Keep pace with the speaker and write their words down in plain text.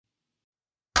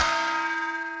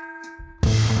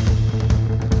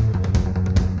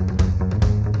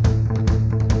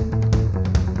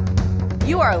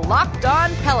are Locked On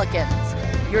Pelicans,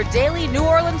 your daily New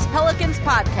Orleans Pelicans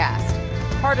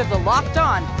podcast, part of the Locked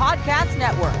On Podcast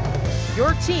Network,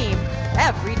 your team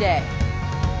every day.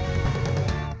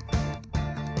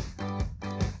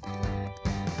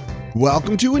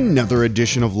 Welcome to another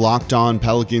edition of Locked On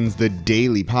Pelicans, the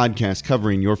daily podcast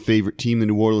covering your favorite team, the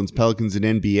New Orleans Pelicans and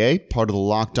NBA, part of the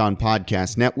Locked On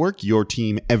Podcast Network, your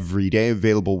team every day,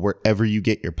 available wherever you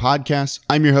get your podcasts.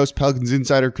 I'm your host, Pelicans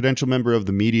Insider, credential member of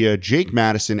the media, Jake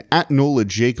Madison, at NOLA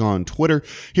Jake on Twitter.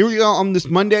 Here we go on this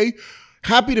Monday.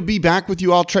 Happy to be back with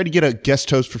you all. Tried to get a guest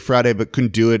host for Friday, but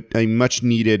couldn't do it. A much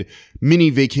needed mini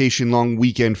vacation long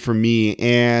weekend for me,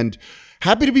 and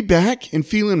happy to be back and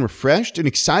feeling refreshed and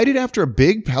excited after a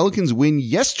big Pelicans win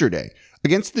yesterday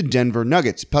against the Denver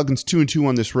Nuggets. Pelicans 2-2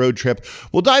 on this road trip.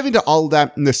 We'll dive into all of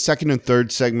that in the second and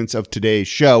third segments of today's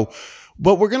show.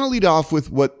 But we're going to lead off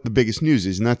with what the biggest news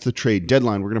is, and that's the trade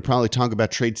deadline. We're going to probably talk about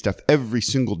trade stuff every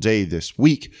single day this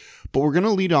week. But we're going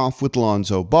to lead off with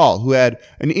Lonzo Ball, who had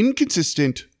an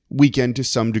inconsistent weekend to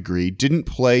some degree, didn't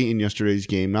play in yesterday's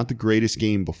game, not the greatest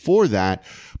game before that.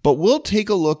 But we'll take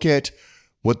a look at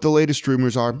what the latest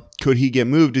rumors are. Could he get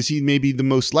moved? Is he maybe the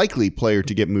most likely player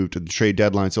to get moved at the trade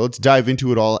deadline? So let's dive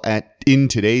into it all in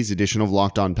today's edition of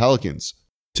Locked On Pelicans.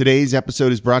 Today's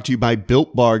episode is brought to you by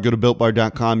Built Bar. Go to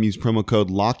BuiltBar.com, use promo code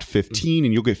LOCKED15,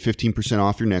 and you'll get 15%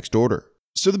 off your next order.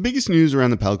 So the biggest news around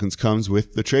the Pelicans comes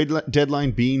with the trade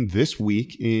deadline being this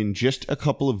week in just a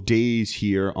couple of days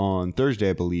here on Thursday,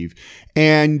 I believe.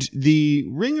 And the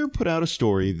Ringer put out a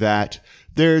story that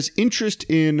there's interest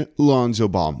in Lonzo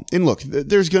Ball. And look,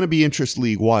 there's going to be interest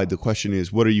league-wide. The question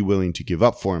is, what are you willing to give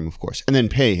up for him, of course, and then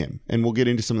pay him? And we'll get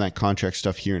into some of that contract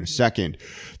stuff here in a second.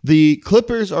 The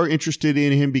Clippers are interested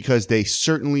in him because they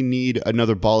certainly need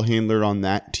another ball handler on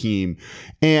that team.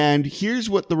 And here's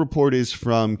what the report is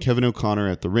from Kevin O'Connor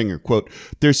at The Ringer. Quote,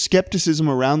 there's skepticism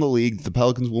around the league that the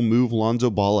Pelicans will move Lonzo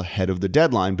Ball ahead of the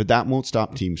deadline, but that won't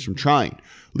stop teams from trying.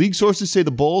 League sources say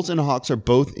the Bulls and Hawks are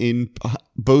both in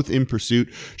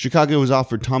pursuit. Chicago has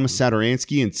offered Thomas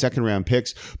Satoransky and second-round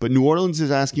picks, but New Orleans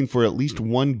is asking for at least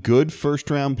one good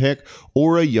first-round pick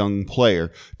or a young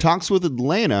player. Talks with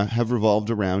Atlanta have revolved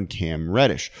around Cam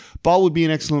Reddish. Ball would be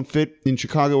an excellent fit in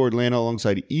Chicago or Atlanta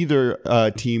alongside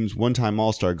either team's one-time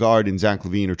All-Star guard in Zach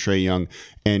LaVine or Trae Young,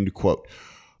 end quote.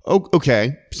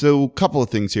 Okay, so a couple of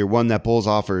things here. One, that Bulls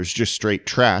offer is just straight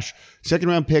trash.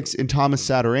 Second-round picks and Thomas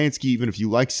Satoransky, even if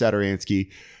you like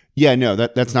Satoransky, yeah, no,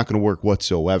 that's not going to work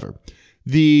whatsoever.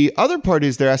 The other part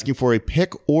is they're asking for a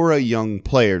pick or a young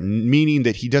player, meaning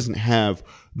that he doesn't have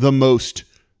the most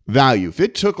value. If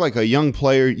it took like a young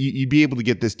player, you'd be able to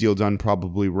get this deal done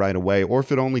probably right away. Or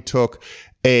if it only took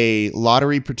a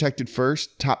lottery protected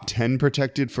first, top 10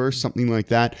 protected first, something like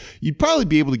that, you'd probably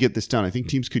be able to get this done. I think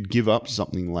teams could give up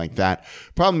something like that.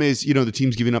 Problem is, the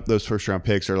teams giving up those first round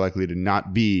picks are likely to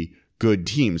not be good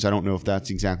teams. I don't know if that's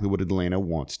exactly what Atlanta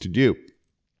wants to do.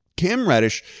 Cam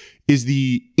Reddish is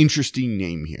the interesting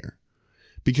name here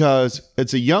because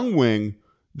it's a young wing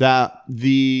that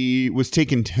was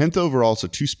taken 10th overall, so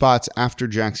 2 spots after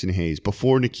Jackson Hayes,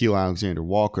 before Nickeil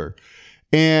Alexander-Walker.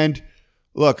 And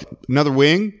look, another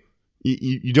wing,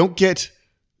 you don't get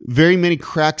very many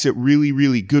cracks at really,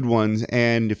 really good ones.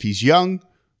 And if he's young,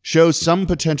 shows some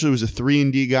potential. He was a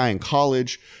 3-and-D guy in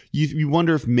college. You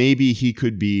wonder if maybe he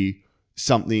could be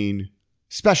something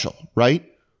special, right?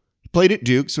 He played at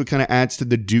Duke, so it kind of adds to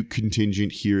the Duke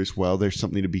contingent here as well. There's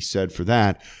something to be said for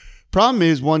that. Problem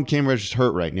is, one, Cam Reddish is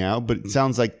hurt right now, but it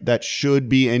sounds like that should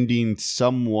be ending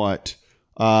somewhat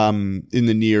in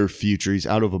the near future. He's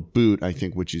out of a boot, I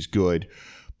think, which is good.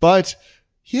 But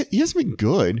he hasn't been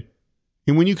good.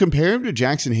 And when you compare him to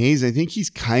Jackson Hayes, I think he's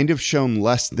kind of shown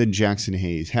less than Jackson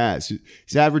Hayes has.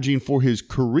 He's averaging for his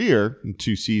career in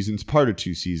 2 seasons, part of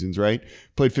 2 seasons, right?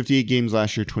 Played 58 games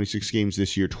last year, 26 games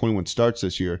this year, 21 starts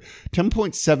this year,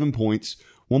 10.7 points,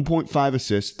 1.5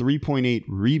 assists, 3.8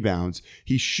 rebounds.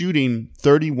 He's shooting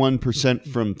 31%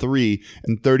 from 3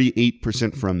 and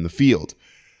 38% from the field.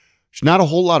 There's not a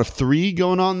whole lot of 3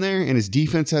 going on there, and his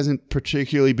defense hasn't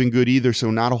particularly been good either,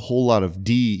 so not a whole lot of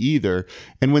D either.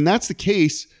 And when that's the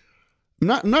case,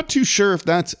 I'm not too sure if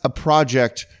that's a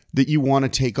project that you want to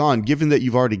take on, given that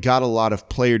you've already got a lot of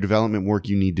player development work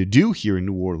you need to do here in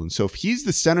New Orleans. So if he's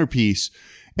the centerpiece,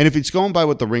 and if it's going by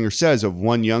what the Ringer says of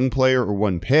one young player or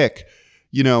one pick,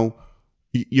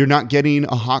 you're not getting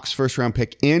a Hawks first-round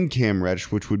pick and Cam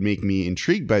Reddish, which would make me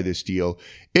intrigued by this deal.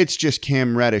 It's just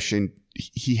Cam Reddish, and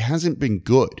he hasn't been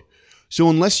good. So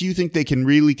unless you think they can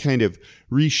really kind of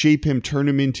reshape him, turn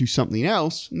him into something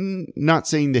else, not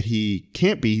saying that he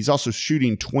can't be. He's also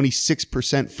shooting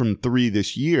 26% from 3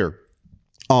 this year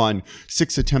on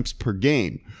 6 attempts per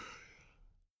game.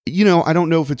 I don't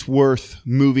know if it's worth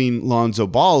moving Lonzo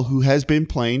Ball, who has been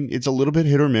playing. It's a little bit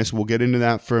hit or miss. We'll get into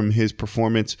that from his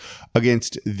performance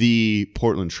against the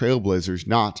Portland Trailblazers,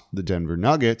 not the Denver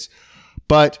Nuggets.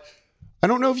 But I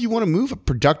don't know if you want to move a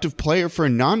productive player for a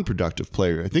non-productive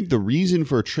player. I think the reason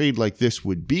for a trade like this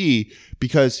would be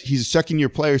because he's a second-year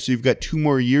player, so you've got 2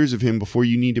 more years of him before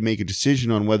you need to make a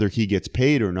decision on whether he gets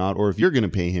paid or not, or if you're going to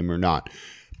pay him or not.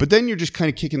 But then you're just kind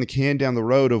of kicking the can down the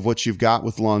road of what you've got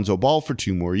with Lonzo Ball for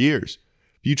 2 more years.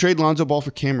 If you trade Lonzo Ball for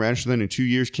Cam Reddish, then in 2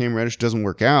 years Cam Reddish doesn't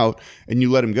work out, and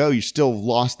you let him go, you still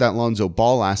lost that Lonzo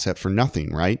Ball asset for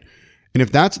nothing, right? And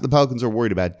if that's what the Pelicans are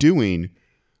worried about doing,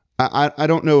 I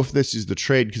don't know if this is the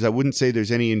trade, because I wouldn't say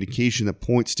there's any indication that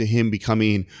points to him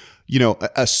becoming,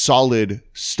 a solid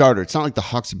starter. It's not like the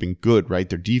Hawks have been good, right?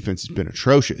 Their defense has been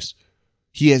atrocious.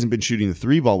 He hasn't been shooting the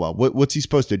 3 ball well. What's he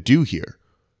supposed to do here?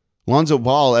 Lonzo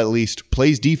Ball at least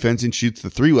plays defense and shoots the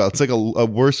 3 well. It's like a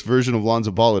worse version of Lonzo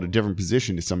Ball at a different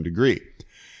position to some degree.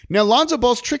 Now, Lonzo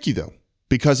Ball's tricky, though,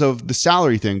 because of the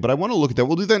salary thing, but I want to look at that.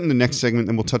 We'll do that in the next segment,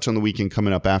 and we'll touch on the weekend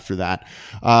coming up after that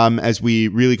as we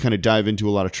really kind of dive into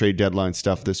a lot of trade deadline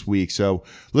stuff this week. So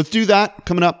let's do that.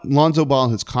 Coming up, Lonzo Ball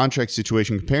and his contract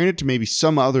situation, comparing it to maybe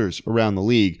some others around the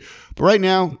league. But right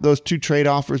now, those 2 trade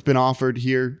offers been offered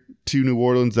here to New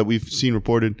Orleans that we've seen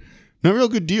reported. Not real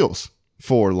good deals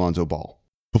for Lonzo Ball.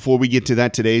 Before we get to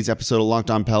that, today's episode of Locked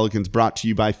On Pelicans brought to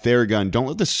you by Theragun. Don't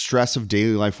let the stress of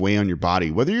daily life weigh on your body.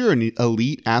 Whether you're an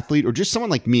elite athlete or just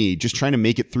someone like me, just trying to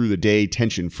make it through the day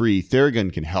tension-free,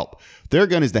 Theragun can help.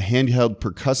 Theragun is the handheld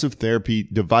percussive therapy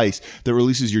device that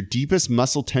releases your deepest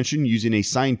muscle tension using a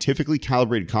scientifically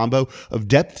calibrated combo of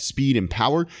depth, speed, and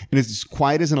power, and is as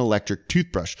quiet as an electric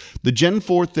toothbrush. The Gen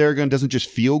 4 Theragun doesn't just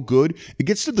feel good, it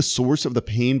gets to the source of the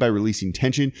pain by releasing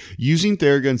tension using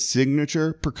Theragun's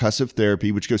signature percussive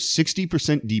therapy, which goes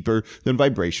 60% deeper than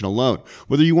vibration alone.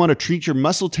 Whether you want to treat your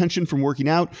muscle tension from working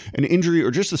out, an injury,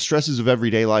 or just the stresses of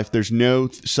everyday life, there's no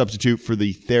substitute for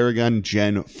the Theragun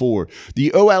Gen 4. The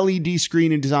OLED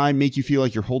screen and design make you feel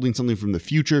like you're holding something from the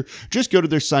future. Just go to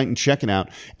their site and check it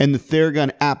out. And the Theragun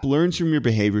app learns from your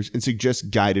behaviors and suggests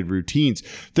guided routines.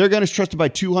 Theragun is trusted by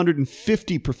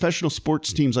 250 professional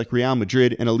sports teams like Real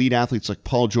Madrid and elite athletes like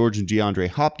Paul George and DeAndre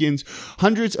Hopkins,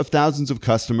 hundreds of thousands of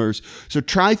customers. So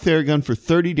try Theragun for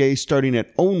 30 days starting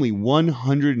at only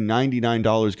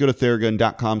 $199. Go to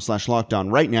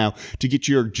Theragun.com/lockedon right now to get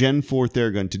your Gen 4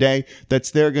 Theragun today.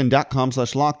 That's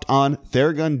Theragun.com/lockedon,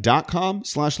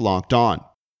 Theragun.com/lockedon.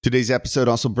 Today's episode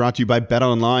also brought to you by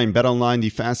BetOnline. BetOnline,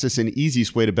 the fastest and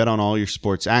easiest way to bet on all your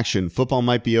sports action. Football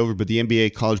might be over, but the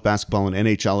NBA, college basketball, and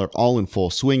NHL are all in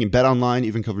full swing. And BetOnline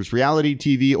even covers reality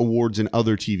TV, awards, and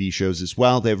other TV shows as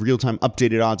well. They have real-time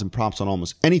updated odds and props on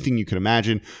almost anything you can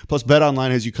imagine. Plus,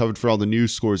 BetOnline has you covered for all the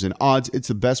news, scores, and odds. It's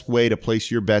the best way to place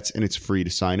your bets, and it's free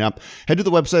to sign up. Head to the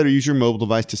website or use your mobile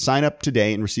device to sign up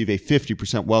today and receive a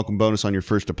 50% welcome bonus on your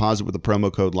first deposit with the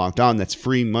promo code LOCKEDON. That's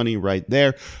free money right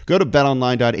there. Go to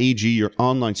betonline.ag, your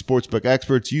online sportsbook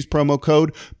experts. Use promo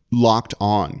code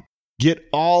LOCKEDON. Get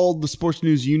all the sports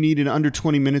news you need in under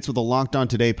 20 minutes with a Locked On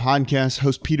Today podcast.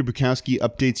 Host Peter Bukowski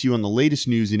updates you on the latest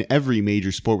news in every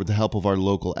major sport with the help of our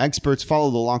local experts. Follow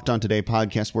the Locked On Today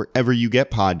podcast wherever you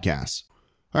get podcasts.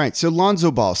 All right, so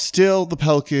Lonzo Ball, still the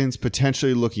Pelicans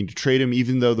potentially looking to trade him,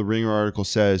 even though the Ringer article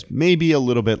says maybe a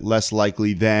little bit less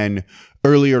likely than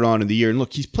earlier on in the year. And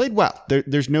look, he's played well.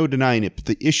 There's no denying it. But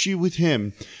the issue with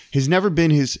him has never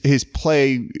been his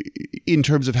play in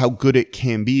terms of how good it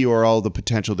can be or all the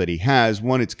potential that he has.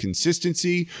 One, it's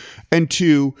consistency. And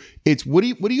two, it's what are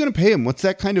you going to pay him? What's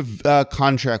that kind of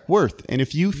contract worth? And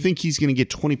if you think he's going to get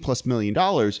 $20+ million,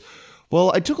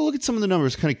 well, I took a look at some of the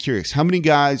numbers, kind of curious. How many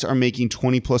guys are making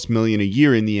 $20+ million a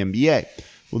year in the NBA?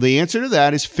 Well, the answer to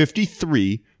that is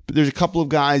 53, but there's a couple of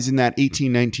guys in that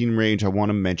 18-19 range I want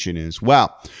to mention as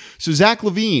well. So Zach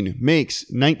LaVine makes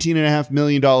 $19.5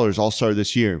 million All-Star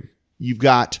this year. You've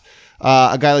got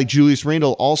a guy like Julius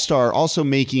Randle, All-Star, also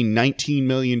making $19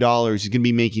 million. He's going to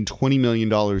be making $20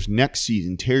 million next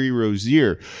season. Terry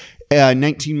Rozier,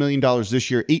 $19 million this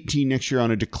year, $18 next year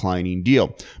on a declining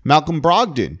deal. Malcolm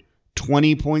Brogdon,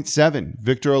 20.7.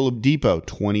 Victor Oladipo,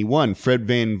 21. Fred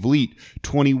VanVleet,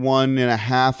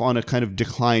 21.5 on a kind of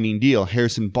declining deal.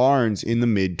 Harrison Barnes in the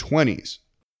mid-20s.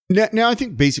 Now, I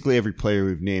think basically every player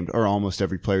we've named, or almost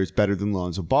every player, is better than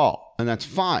Lonzo Ball, and that's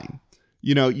fine.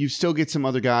 You still get some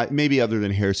other guy, maybe other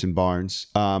than Harrison Barnes.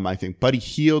 I think Buddy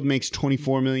Hield makes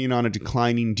 $24 million on a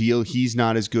declining deal. He's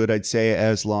not as good, I'd say,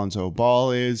 as Lonzo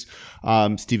Ball is.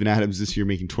 Steven Adams this year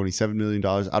making $27 million.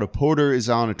 Otto Porter is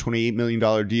on a $28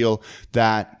 million deal.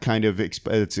 That kind of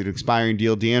it's an expiring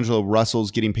deal. D'Angelo Russell's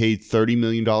getting paid $30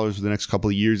 million for the next couple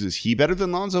of years. Is he better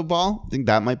than Lonzo Ball? I think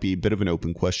that might be a bit of an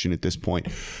open question at this point.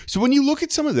 So when you look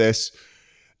at some of this,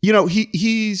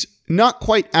 he's not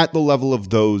quite at the level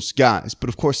of those guys, but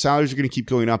of course salaries are going to keep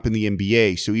going up in the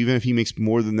NBA. So even if he makes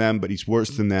more than them, but he's worse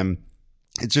than them,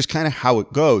 it's just kind of how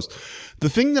it goes. The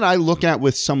thing that I look at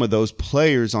with some of those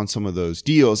players on some of those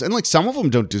deals, and like some of them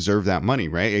don't deserve that money,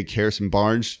 right? Like Harrison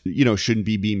Barnes, shouldn't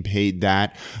be being paid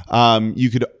that. You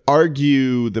could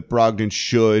argue that Brogdon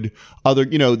should.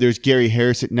 There's Gary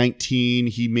Harris at 19.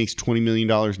 He makes $20 million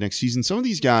next season. Some of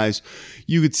these guys,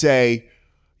 you could say,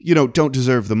 don't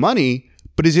deserve the money,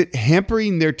 but is it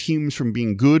hampering their teams from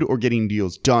being good or getting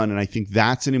deals done? And I think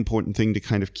that's an important thing to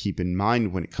kind of keep in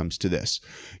mind when it comes to this.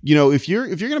 If you're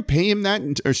going to pay him that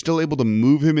and are still able to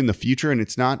move him in the future, and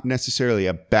it's not necessarily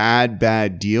a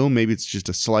bad deal, maybe it's just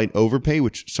a slight overpay,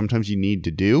 which sometimes you need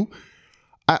to do.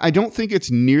 I don't think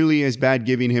it's nearly as bad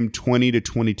giving him $20 to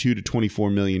 $22 to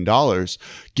 $24 million,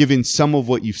 given some of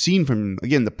what you've seen from him.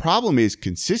 Again, the problem is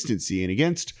consistency, and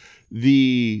against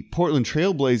the Portland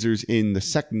Trailblazers in the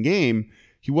second game,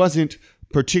 he wasn't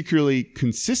particularly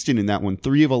consistent in that one.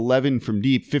 3 of 11 from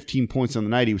deep, 15 points on the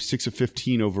night. He was 6 of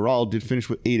 15 overall, did finish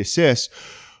with 8 assists,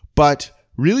 but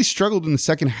really struggled in the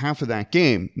second half of that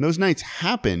game. And those nights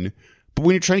happen, but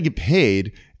when you're trying to get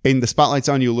paid and the spotlight's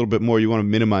on you a little bit more, you want to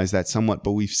minimize that somewhat.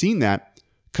 But we've seen that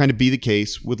kind of be the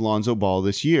case with Lonzo Ball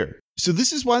this year. So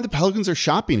this is why the Pelicans are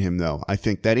shopping him, though. I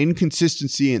think that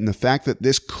inconsistency and the fact that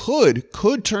this could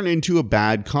turn into a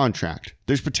bad contract.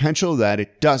 There's potential that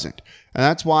it doesn't. And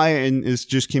that's why, and this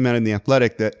just came out in The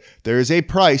Athletic, that there is a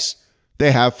price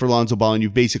they have for Lonzo Ball, and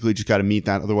you've basically just got to meet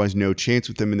that. Otherwise, no chance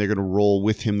with him, and they're going to roll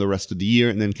with him the rest of the year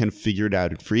and then kind of figure it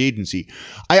out at free agency.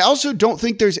 I also don't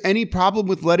think there's any problem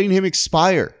with letting him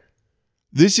expire.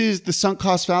 This is the sunk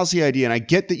cost fallacy idea, and I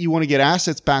get that you want to get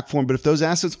assets back for him, but if those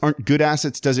assets aren't good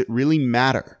assets, does it really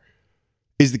matter?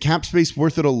 Is the cap space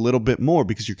worth it a little bit more?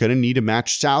 Because you're going to need a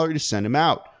match salary to send him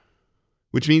out,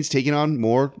 which means taking on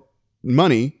more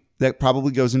money that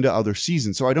probably goes into other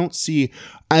seasons. So I don't see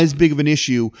as big of an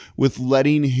issue with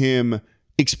letting him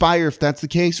expire if that's the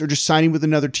case, or just signing with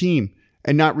another team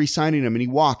and not re-signing him and he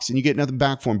walks and you get nothing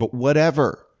back for him. But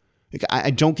whatever.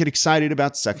 I don't get excited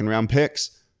about second round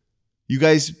picks. You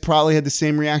guys probably had the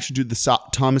same reaction to the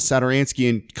Thomas Satoransky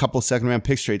and a couple of second round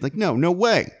picks trade. Like, no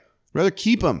way. Rather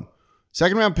keep them.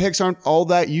 Second round picks aren't all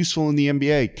that useful in the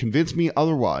NBA. Convince me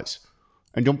otherwise.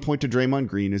 And don't point to Draymond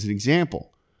Green as an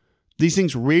example. These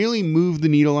things rarely move the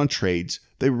needle on trades.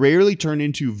 They rarely turn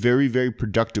into very, very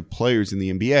productive players in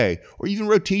the NBA or even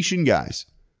rotation guys.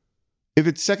 If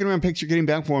it's second round picks you're getting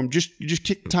back for him, you just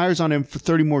kick the tires on him for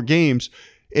 30 more games.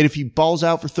 And if he balls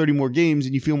out for 30 more games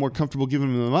and you feel more comfortable giving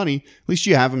him the money, at least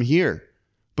you have him here.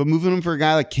 But moving him for a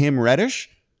guy like Cam Reddish,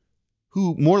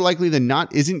 who more likely than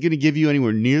not isn't going to give you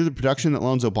anywhere near the production that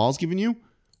Lonzo Ball's giving you.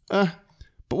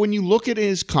 But when you look at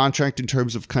his contract in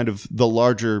terms of kind of the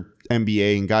larger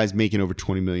NBA and guys making over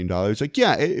 $20 million, like,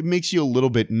 yeah, it makes you a little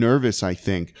bit nervous, I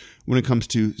think, when it comes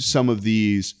to some of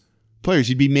these players.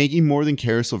 He'd be making more than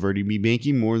Karis LeVert. He'd be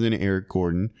making more than Eric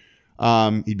Gordon.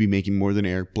 He'd be making more than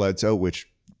Eric Bledsoe, which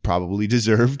probably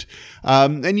deserved.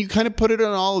 And you kind of put it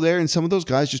on all there, and some of those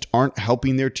guys just aren't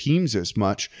helping their teams as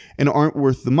much and aren't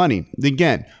worth the money.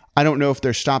 Again, I don't know if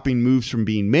they're stopping moves from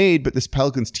being made, but this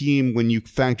Pelicans team, when you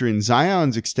factor in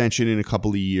Zion's extension in a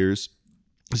couple of years,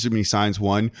 assuming he signs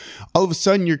one, all of a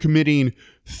sudden you're committing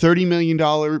 $30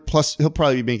 million, plus he'll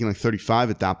probably be making like 35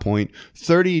 at that point,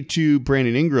 30 to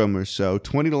Brandon Ingram or so,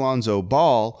 20 to Lonzo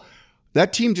Ball.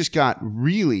 That team just got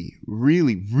really,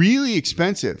 really, really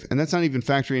expensive. And that's not even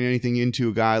factoring anything into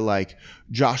a guy like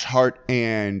Josh Hart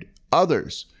and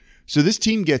others. So this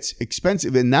team gets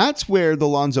expensive. And that's where the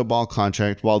Lonzo Ball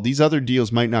contract, while these other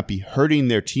deals might not be hurting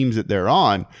their teams that they're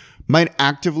on, might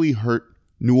actively hurt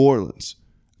New Orleans.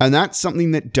 And that's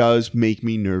something that does make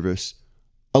me nervous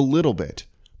a little bit.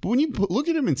 But when you look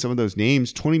at him in some of those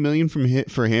names, $20 million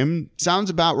for him sounds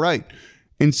about right.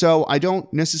 And so I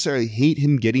don't necessarily hate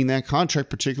him getting that contract,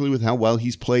 particularly with how well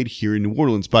he's played here in New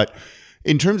Orleans. But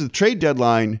in terms of the trade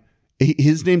deadline,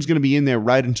 his name's going to be in there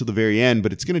right until the very end,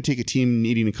 but it's going to take a team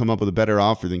needing to come up with a better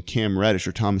offer than Cam Reddish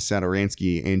or Thomas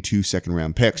Satoransky and 2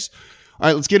 second-round picks. All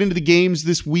right, let's get into the games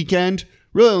this weekend.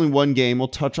 Really only one game. We'll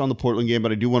touch on the Portland game,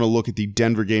 but I do want to look at the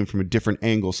Denver game from a different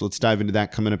angle. So let's dive into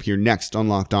that coming up here next on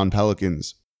Locked On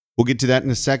Pelicans. We'll get to that in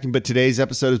a second, but today's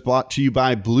episode is brought to you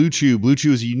by Blue Chew. Blue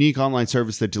Chew is a unique online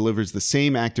service that delivers the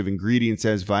same active ingredients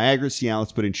as Viagra,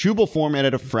 Cialis, but in chewable form and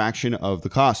at a fraction of the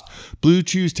cost. Blue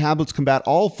Chew's tablets combat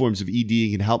all forms of ED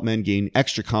and can help men gain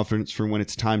extra confidence for when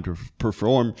it's time to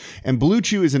perform. And Blue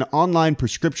Chew is an online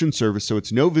prescription service, so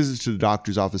it's no visits to the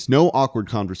doctor's office, no awkward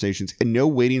conversations, and no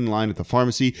waiting in line at the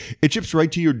pharmacy. It ships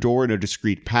right to your door in a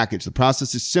discreet package. The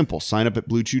process is simple. Sign up at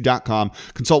BlueChew.com,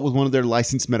 consult with one of their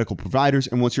licensed medical providers,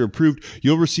 and once you're approved,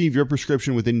 you'll receive your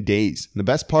prescription within days. And the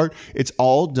best part, it's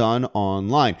all done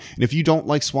online. And if you don't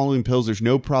like swallowing pills, there's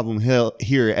no problem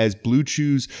here, as Blue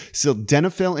Chew's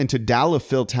sildenafil and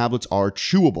tadalafil tablets are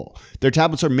chewable. Their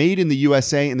tablets are made in the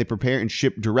USA and they prepare and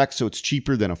ship direct, so it's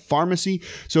cheaper than a pharmacy.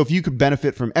 So if you could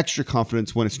benefit from extra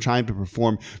confidence when it's time to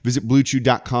perform, visit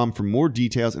BlueChew.com for more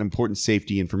details and important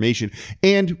safety information.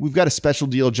 And we've got a special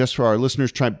deal just for our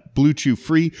listeners. Try Blue Chew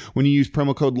free when you use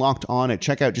promo code LOCKEDON at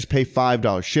checkout. Just pay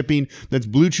 $5 shipping. That's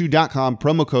BlueChew.com,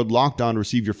 promo code LOCKEDON to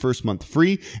receive your first month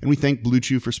free. And we thank Blue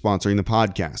Chew for sponsoring the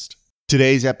podcast.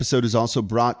 Today's episode is also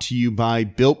brought to you by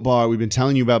Built Bar. We've been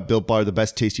telling you about Built Bar, the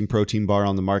best tasting protein bar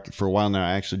on the market for a while now.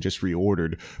 I actually just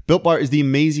reordered. Built Bar is the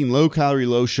amazing low calorie,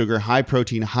 low sugar, high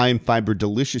protein, high in fiber,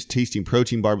 delicious tasting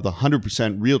protein bar with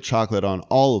 100% real chocolate on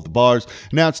all of the bars.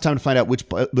 Now it's time to find out which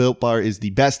Built Bar is the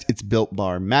best. It's Built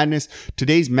Bar Madness.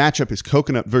 Today's matchup is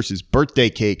coconut versus birthday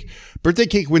cake. Birthday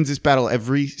cake wins this battle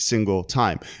every single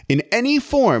time. In any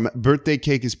form, birthday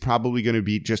cake is probably going to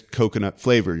be just coconut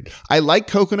flavored. I like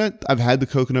coconut. I've had the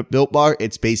coconut Built Bar.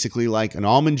 It's basically like an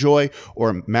Almond Joy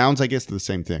or Mounds. I guess they're the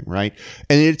same thing, right?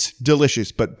 And it's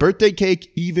delicious, but birthday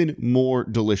cake, even more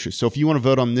delicious. So if you want to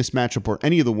vote on this matchup or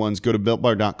any of the ones, go to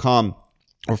BuiltBar.com.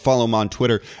 or follow them on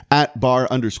Twitter at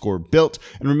 @bar_built.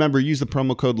 And remember, use the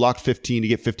promo code LOCKED15 to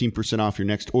get 15% off your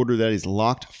next order. That is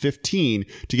LOCKED15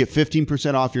 to get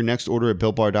 15% off your next order at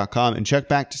BuiltBar.com. And check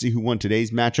back to see who won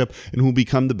today's matchup and who will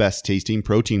become the best tasting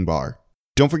protein bar.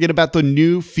 Don't forget about the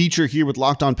new feature here with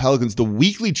Locked On Pelicans, the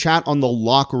weekly chat on the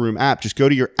Locker Room app. Just go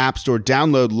to your app store,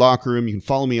 download Locker Room. You can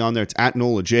follow me on there. It's at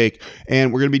Nola Jake.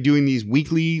 And we're going to be doing these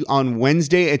weekly on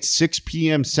Wednesday at 6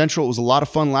 p.m. Central. It was a lot of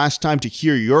fun last time to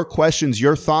hear your questions,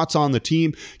 your thoughts on the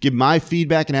team, give my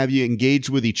feedback, and have you engage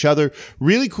with each other.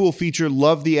 Really cool feature.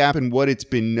 Love the app and what it's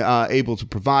been able to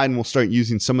provide. And we'll start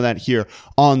using some of that here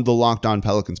on the Locked On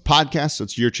Pelicans podcast. So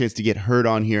it's your chance to get heard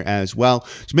on here as well.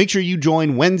 So make sure you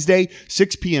join Wednesday,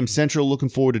 6 p.m. Central. Looking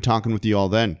forward to talking with you all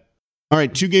then. All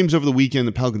right, 2 games over the weekend.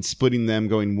 The Pelicans splitting them,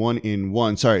 going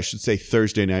 1-1. Sorry, I should say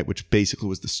Thursday night, which basically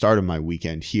was the start of my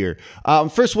weekend here.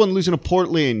 First one, losing to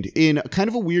Portland in kind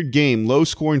of a weird game. Low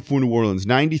scoring for New Orleans,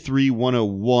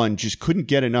 93-101. Just couldn't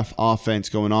get enough offense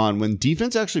going on when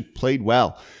defense actually played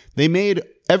well. They made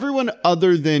everyone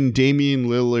other than Damian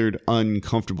Lillard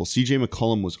uncomfortable. CJ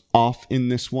McCollum was off in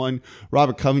this one.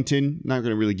 Robert Covington, not going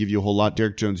to really give you a whole lot.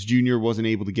 Derek Jones Jr. wasn't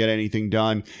able to get anything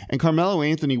done. And Carmelo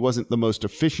Anthony wasn't the most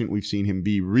efficient we've seen him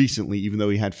be recently, even though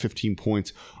he had 15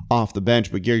 points off the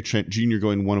bench. But Gary Trent Jr.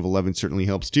 going 1 of 11 certainly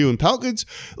helps too. And Pelicans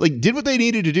did what they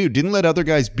needed to do. Didn't let other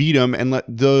guys beat them and let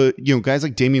the guys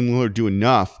like Damian Lillard do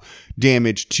enough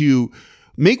damage to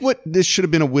make what this should have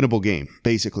been a winnable game,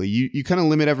 basically. You kind of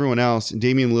limit everyone else, and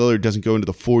Damian Lillard doesn't go into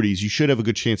the 40s. You should have a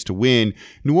good chance to win.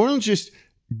 New Orleans just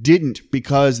didn't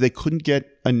because they couldn't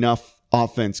get enough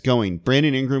offense going.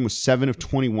 Brandon Ingram was 7 of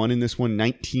 21 in this one,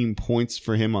 19 points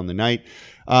for him on the night.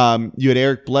 You had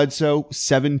Eric Bledsoe,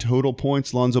 7 total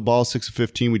points. Lonzo Ball, 6 of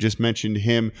 15. We just mentioned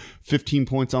him, 15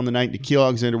 points on the night. Nickeil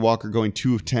Alexander-Walker going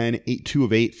 2 of 10, 2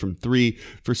 of 8 from 3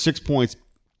 for 6 points.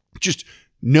 Just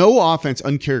no offense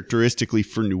uncharacteristically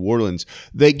for New Orleans.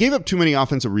 They gave up too many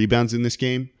offensive rebounds in this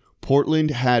game.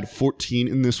 Portland had 14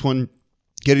 in this one,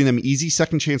 getting them easy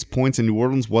second chance points, and New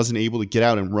Orleans wasn't able to get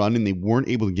out and run, and they weren't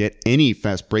able to get any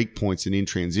fast break points and in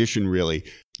transition, really.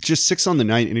 Just 6 on the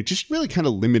night, and it just really kind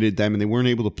of limited them, and they weren't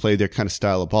able to play their kind of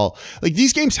style of ball.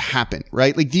 These games happen,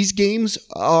 right? These games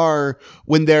are,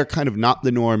 when they're kind of not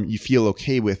the norm, you feel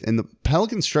okay with, and the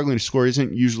Pelicans struggling to score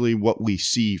isn't usually what we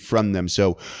see from them.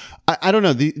 So I don't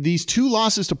know. These 2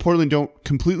 losses to Portland don't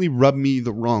completely rub me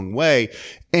the wrong way.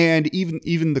 And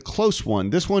even the close one,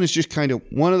 this one is just kind of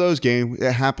one of those games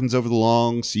that happens over the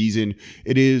long season.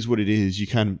 It is what it is. You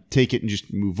kind of take it and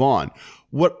just move on.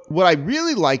 What I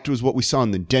really liked was what we saw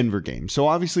in the Denver game. So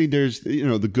obviously there's,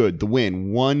 the good, the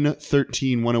win,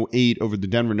 113-108 over the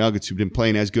Denver Nuggets, who've been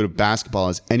playing as good of basketball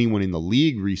as anyone in the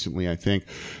league recently, I think.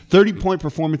 30-point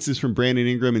performances from Brandon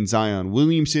Ingram and Zion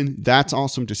Williamson. That's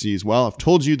awesome to see as well. I've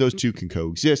told you those two can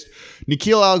coexist.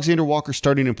 Nickeil Alexander-Walker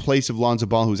starting in place of Lonzo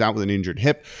Ball, who's out with an injured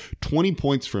hip. 20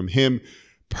 points from him.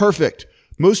 Perfect.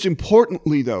 Most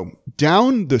importantly, though,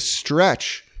 down the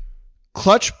stretch,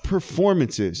 clutch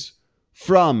performances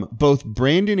from both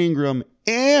Brandon Ingram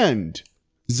and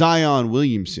Zion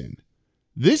Williamson,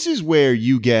 this is where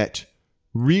you get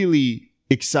really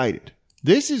excited.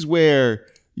 This is where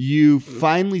you've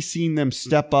finally seen them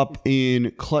step up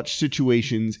in clutch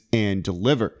situations and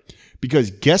deliver.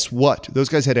 Because guess what? Those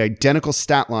guys had identical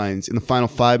stat lines in the final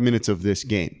 5 minutes of this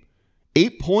game.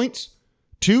 8 points,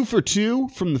 2 for 2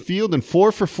 from the field, and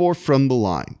 4 for 4 from the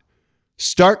line.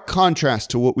 Stark contrast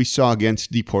to what we saw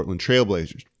against the Portland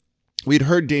Trailblazers. We'd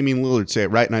heard Damian Lillard say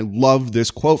it, right? And I love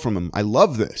this quote from him. I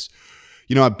love this.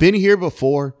 I've been here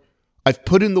before. I've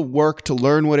put in the work to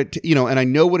learn what it, and I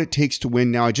know what it takes to win.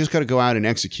 Now I just got to go out and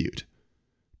execute.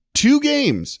 2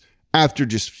 games after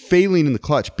just failing in the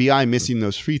clutch, BI missing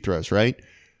those free throws, right?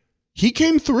 He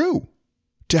came through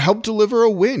to help deliver a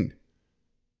win.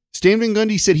 Stan Van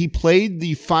Gundy said he played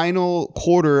the final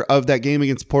quarter of that game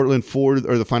against Portland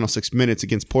or the final 6 minutes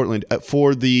against Portland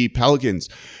for the Pelicans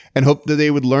and hoped that they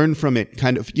would learn from it,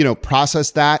 kind of,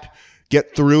 process that,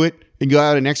 get through it, and go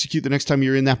out and execute the next time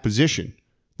you're in that position.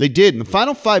 They did. In the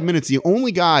final 5 minutes, the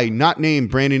only guy not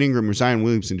named Brandon Ingram or Zion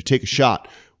Williamson to take a shot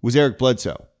was Eric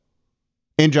Bledsoe.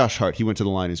 And Josh Hart, he went to the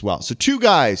line as well. So 2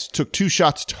 guys took 2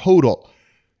 shots total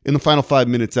in the final 5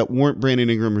 minutes that weren't Brandon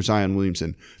Ingram or Zion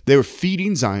Williamson. They were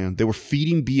feeding Zion, they were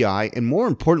feeding BI, and more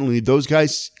importantly, those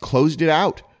guys closed it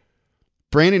out.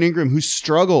 Brandon Ingram, who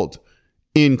struggled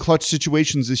in clutch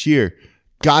situations this year,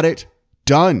 got it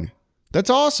done. That's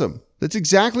awesome. That's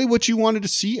exactly what you wanted to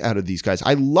see out of these guys.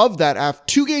 I love that.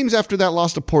 2 games after that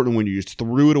loss to Portland when you just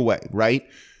threw it away, right?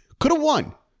 Could have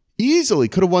won. Easily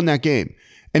could have won that game.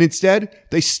 And instead,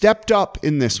 they stepped up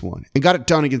in this one and got it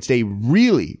done against a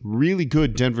really, really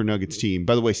good Denver Nuggets team.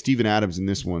 By the way, Steven Adams in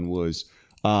this one was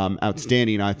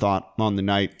outstanding, I thought, on the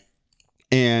night.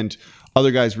 And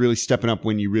other guys really stepping up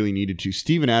when you really needed to.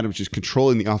 Steven Adams just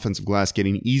controlling the offensive glass,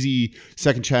 getting easy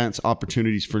second chance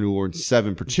opportunities for New Orleans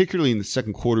 7, particularly in the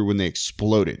second quarter when they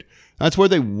exploded. That's where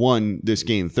they won this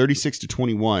game,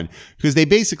 36-21, because they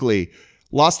basically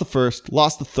lost the first,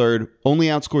 lost the third, only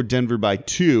outscored Denver by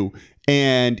 2,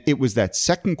 and it was that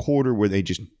second quarter where they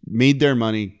just made their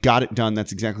money, got it done.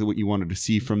 That's exactly what you wanted to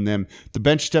see from them. The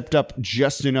bench stepped up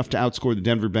just enough to outscore the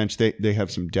Denver bench. They have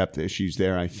some depth issues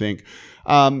there, I think.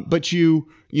 But you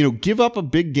give up a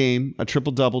big game, a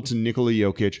triple-double to Nikola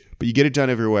Jokic, but you get it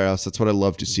done everywhere else. That's what I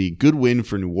love to see. Good win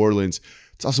for New Orleans.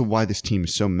 It's also why this team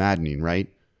is so maddening, right?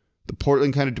 The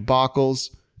Portland kind of debacles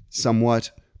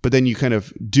somewhat, but then you kind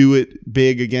of do it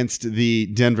big against the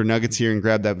Denver Nuggets here and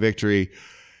grab that victory.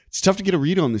 It's tough to get a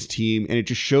read on this team, and it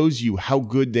just shows you how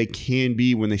good they can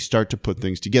be when they start to put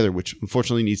things together, which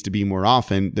unfortunately needs to be more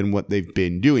often than what they've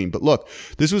been doing. But look,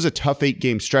 this was a tough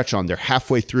 8-game stretch on. They're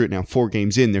halfway through it now, 4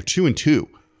 games in. They're 2-2.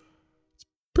 It's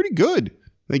pretty good.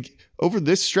 Like, over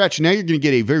this stretch, now you're going to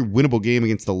get a very winnable game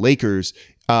against the Lakers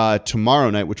tomorrow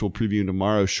night, which we'll preview in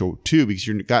tomorrow's show too, because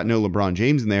you've got no LeBron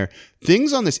James in there.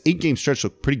 Things on this 8-game stretch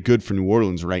look pretty good for New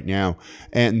Orleans right now,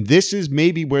 and this is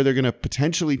maybe where they're going to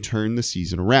potentially turn the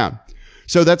season around.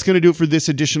 So that's going to do it for this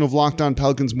edition of Locked On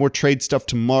Pelicans. More trade stuff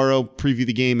tomorrow. Preview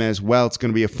the game as well. It's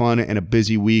going to be a fun and a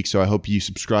busy week, so I hope you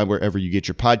subscribe wherever you get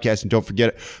your podcast. And don't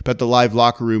forget about the live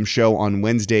Locker Room show on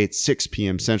Wednesday at 6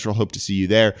 p.m. Central. Hope to see you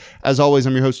there. As always,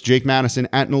 I'm your host, Jake Madison,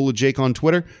 at NOLAJake on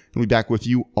Twitter. And we'll be back with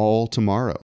you all tomorrow.